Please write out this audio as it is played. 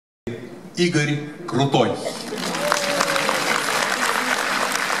И.Крутой.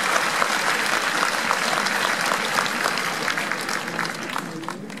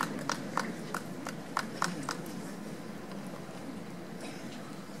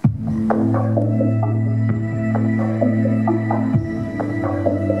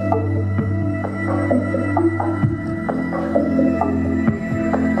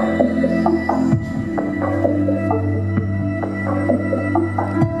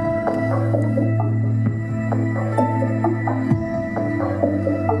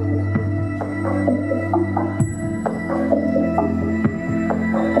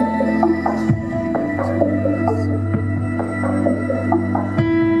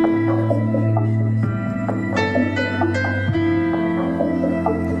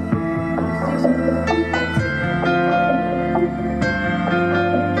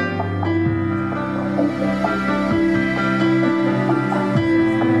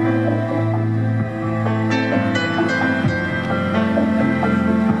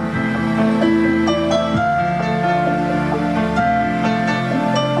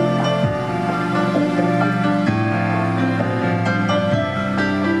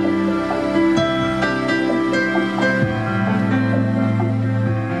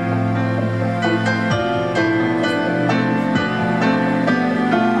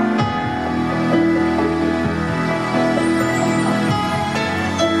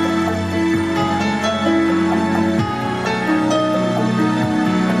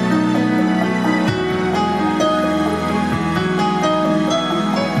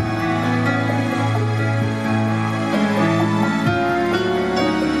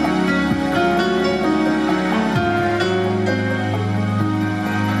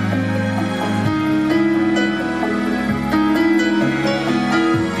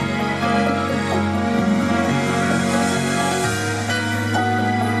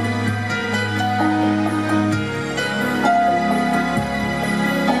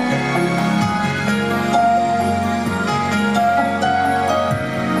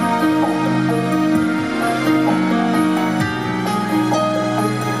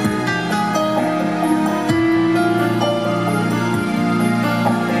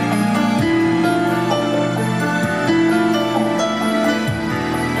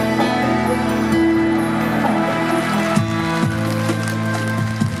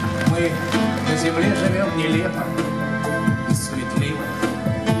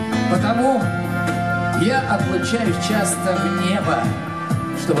 Отлучаюсь часто в небо,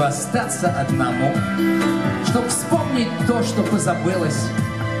 чтобы остаться одному, чтобы вспомнить то, что позабылось,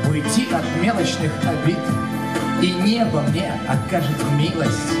 уйти от мелочных обид, и небо мне окажет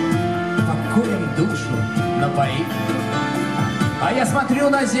милость, покоем душу напоит. А я смотрю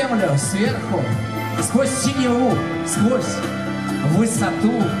на землю сверху, сквозь синеву, сквозь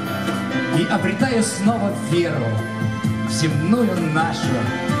высоту, и обретаю снова веру в земную нашу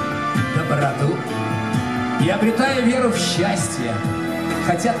доброту. И обретаю веру в счастье,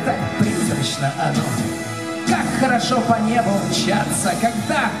 хотя так призрачно оно. Как хорошо по небу мчаться,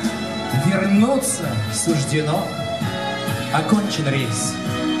 когда вернуться суждено. Окончен рейс,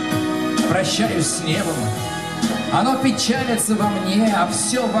 прощаюсь с небом, оно печалится во мне, а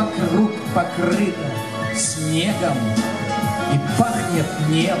все вокруг покрыто снегом и пахнет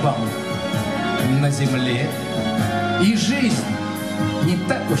небом на земле. И жизнь не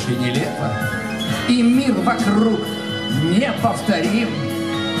так уж и нелепа, и мир вокруг неповторим,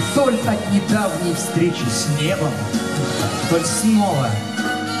 толь от недавней встречи с небом, толь снова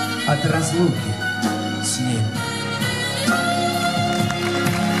от разлуки с ним.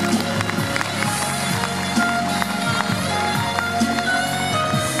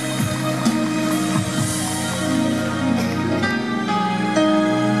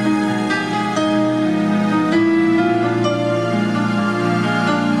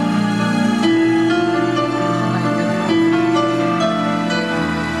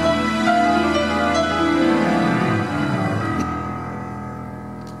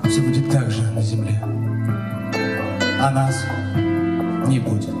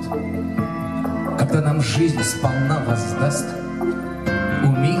 Жизнь сполна воздаст, у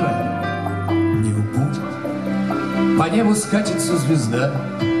мира не убудет. По небу скатится звезда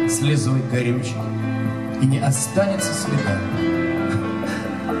слезой горючей, и не останется следа.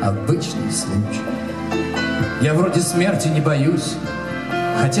 Обычный случай. Я вроде смерти не боюсь,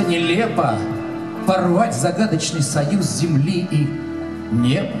 хотя нелепо порвать загадочный союз земли и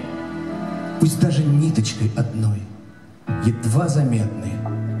неба, пусть даже ниточкой одной, едва заметной,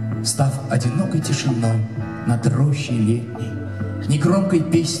 став одинокой тишиной над рощей летней, негромкой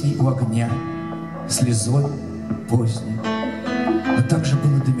песней у огня, слезой поздней. Но так же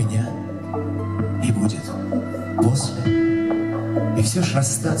было до меня, после. И все ж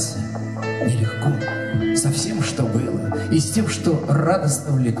расстаться нелегко со всем, что было, и с тем, что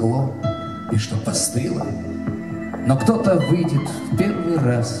радостно влекло, и что постыло. Но кто-то выйдет в первый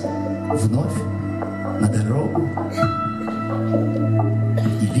раз вновь на дорогу,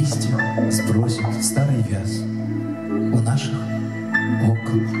 и листья сбросит старый вяз у наших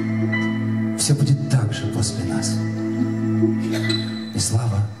окон. Все будет так же после нас. И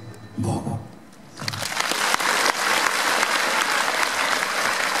слава Богу.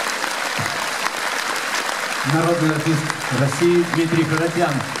 Народный артист России И.Крутой.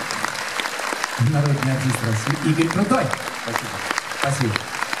 Народный артист России И.Крутой. Спасибо. Спасибо.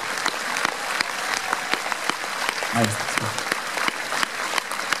 Маэстро.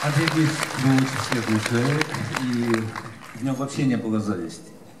 Андрей Ильич был очень светлый человек, и в нем вообще не было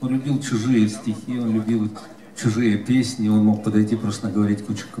зависти. Он любил чужие стихи, он любил чужие песни, он мог подойти просто наговорить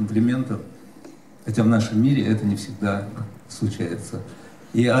кучу комплиментов. Хотя в нашем мире это не всегда случается.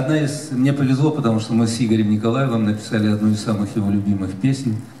 И мне повезло, потому что мы с И.Николаевым написали одну из самых его любимых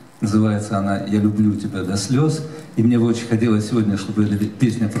песен. Называется она «Я люблю тебя до слез». И мне бы очень хотелось сегодня, чтобы эта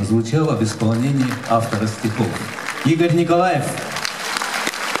песня прозвучала в исполнении автора стихов. И.Николаев.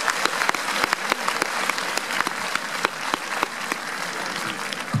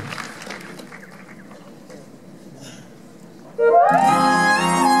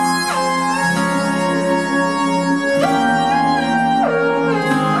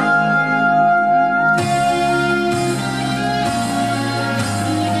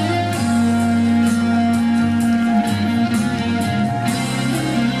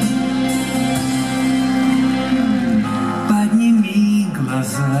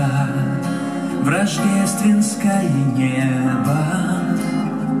 В рождественское небо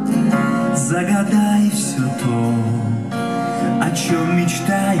загадай все то, о чем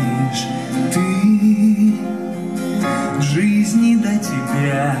мечтаешь ты. В жизни до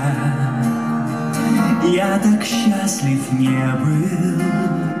тебя я так счастлив не был,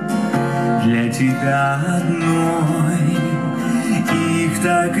 для тебя одной. Их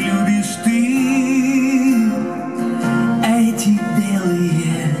так любишь ты, эти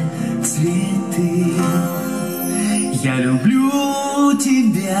белые цветы. Я люблю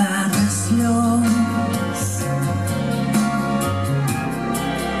тебя до слез.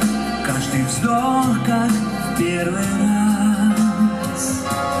 Каждый вздох, как в первый раз.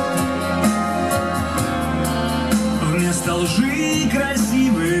 Вместо лжи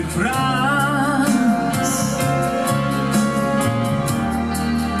красивых фраз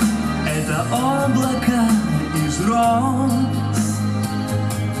это облако из роз,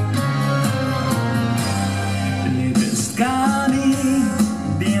 лепестками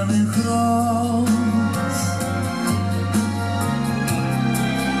белых роз.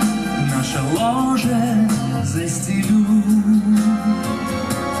 Наше ложе застелю.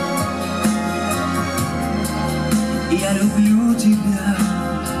 Я люблю тебя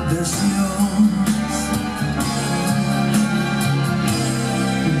до слез,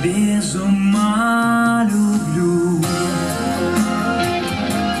 без ума люблю.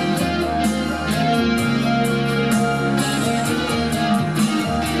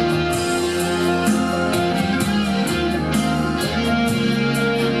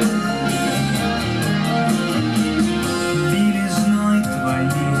 Белизной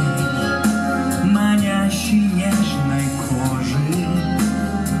твоей, манящей нежной кожи,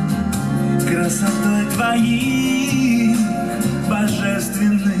 красотой твоих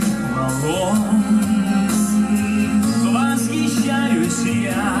божественных волос восхищаюсь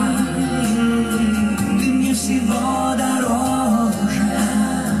я. Ты мне всего дороже.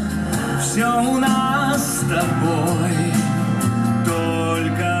 Все у нас с тобой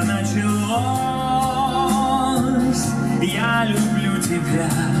только началось. Я люблю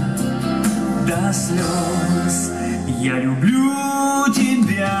тебя до слез. Я люблю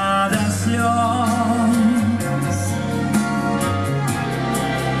тебя до слез.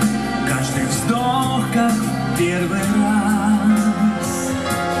 Каждый вздох, как в первый раз.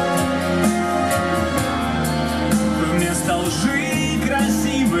 Вместо лжи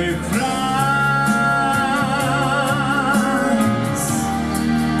красивых фраз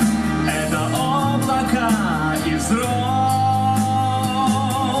это облака из роз,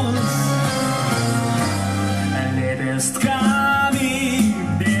 лепестками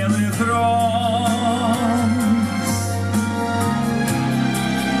белых роз.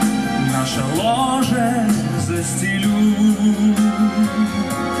 Наше ложе застелю.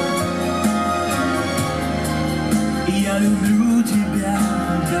 Я люблю тебя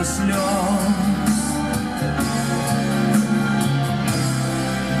до слез,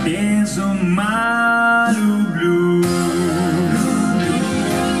 без ума люблю.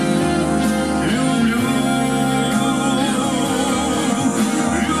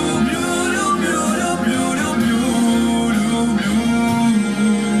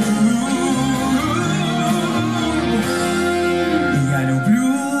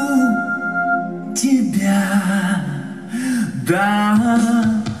 До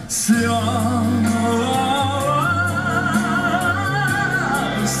слез.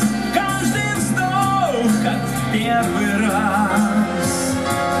 Каждый вздох, как в первый раз.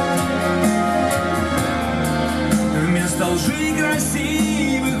 Вместо лжи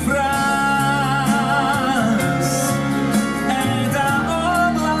красивых фраз это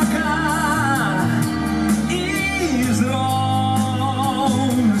облака из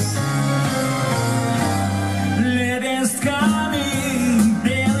роз, лепестками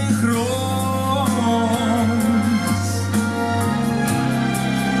белых роз.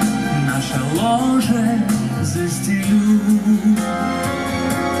 Наше ложе застелю.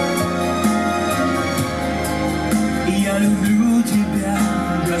 Я люблю тебя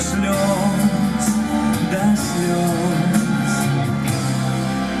до слез, до слез,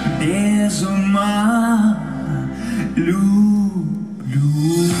 без ума люблю.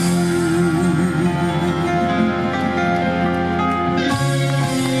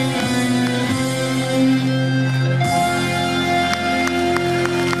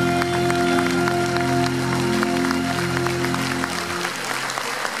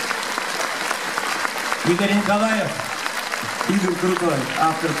 И.Николаев, И.Крутой,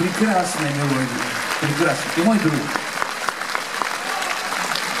 автор прекрасной мелодии. Прекрасный. И мой друг.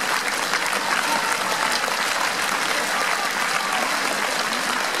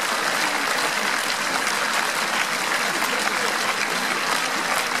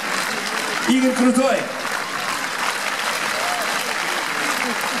 И.Крутой.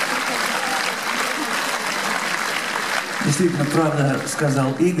 Действительно, правда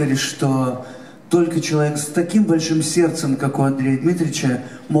сказал Игорь, что только человек с таким большим сердцем, как у Андрея Дмитриевича,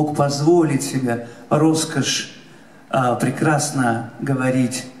 мог позволить себе роскошь прекрасно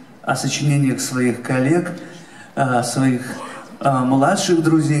говорить о сочинениях своих коллег, своих младших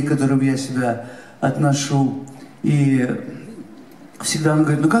друзей, к которым я себя отношу. И всегда он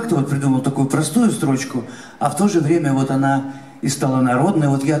говорит, ну как ты вот придумал такую простую строчку, а в то же время вот она и стала народной.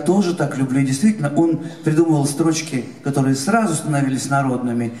 Вот я тоже так люблю. И действительно, он придумывал строчки, которые сразу становились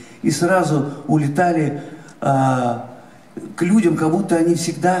народными и сразу улетали к людям, как будто они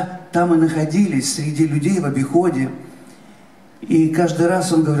всегда там и находились, среди людей в обиходе. И каждый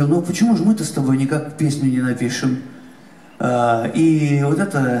раз он говорил, ну почему же мы-то с тобой никак песню не напишем? И вот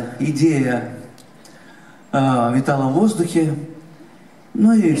эта идея витала в воздухе.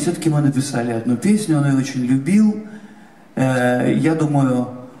 Ну и все-таки мы написали одну песню, он ее очень любил. Я думаю,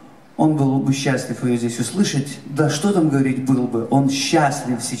 он был бы счастлив ее здесь услышать. Да что там говорить был бы, он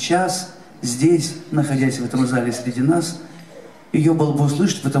счастлив сейчас, здесь, находясь в этом зале среди нас. Ее было бы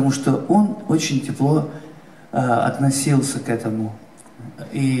услышать, потому что он очень тепло относился к этому.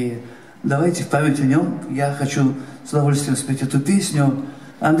 И давайте в память о нем я хочу с удовольствием спеть эту песню.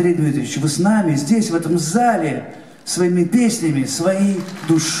 Андрей Дмитриевич, вы с нами здесь, в этом зале, своими песнями, своей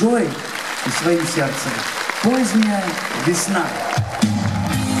душой и своим сердцем. Поздняя весна.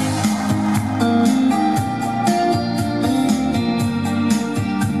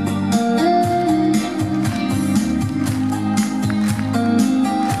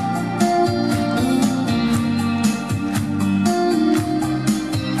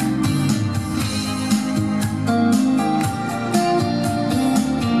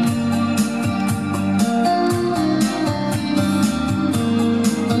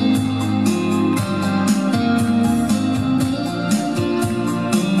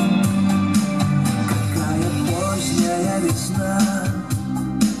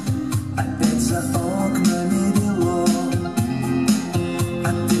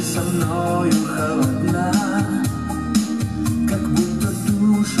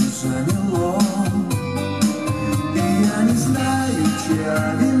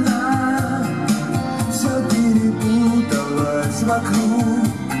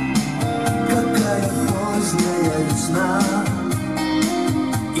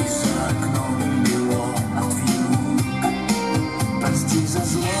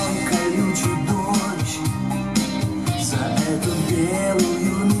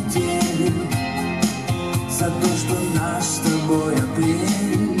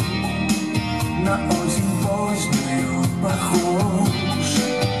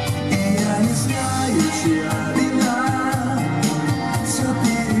 Все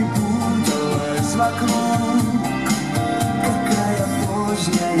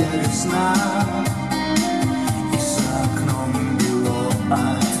поздняя весна, и за окном бело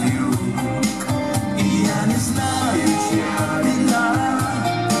от вьюг. И я не знаю, чья вина,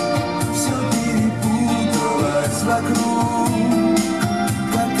 все перепуталось вокруг.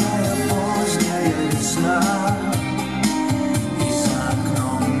 Какая поздняя весна, и за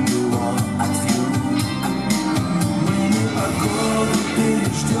окном бело от вьюг. Мы непогоду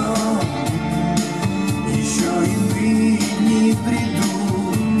переждем, еще иные дни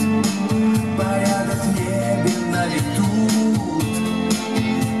придут, порядок в небе наведут.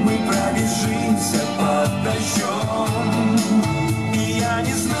 Мы пробежимся под дождем, и я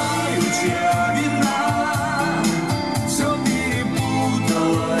не знаю, чья вина, все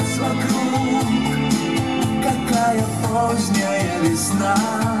перепуталось вокруг. Какая поздняя весна,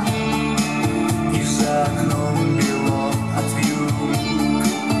 и за окном бело от вьюг.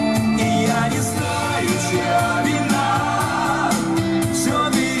 И я не знаю, чья вина, все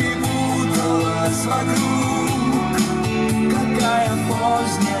перепуталось вокруг. Какая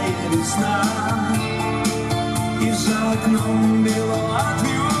поздняя весна, и за окном бело от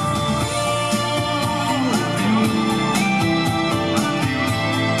вьюг.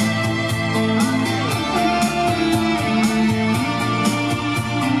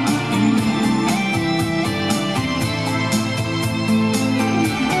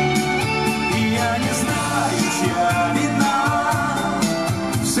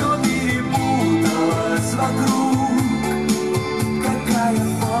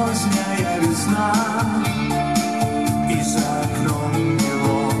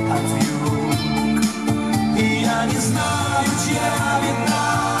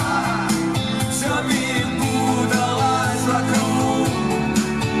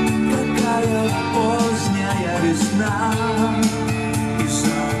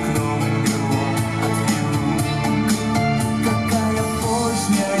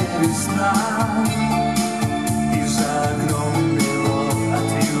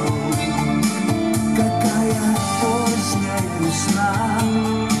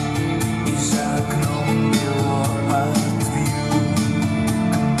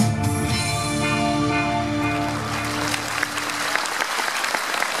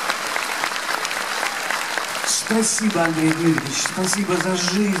 Спасибо, Андрей Дмитриевич, спасибо за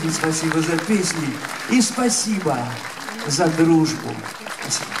жизнь, спасибо за песни и спасибо за дружбу.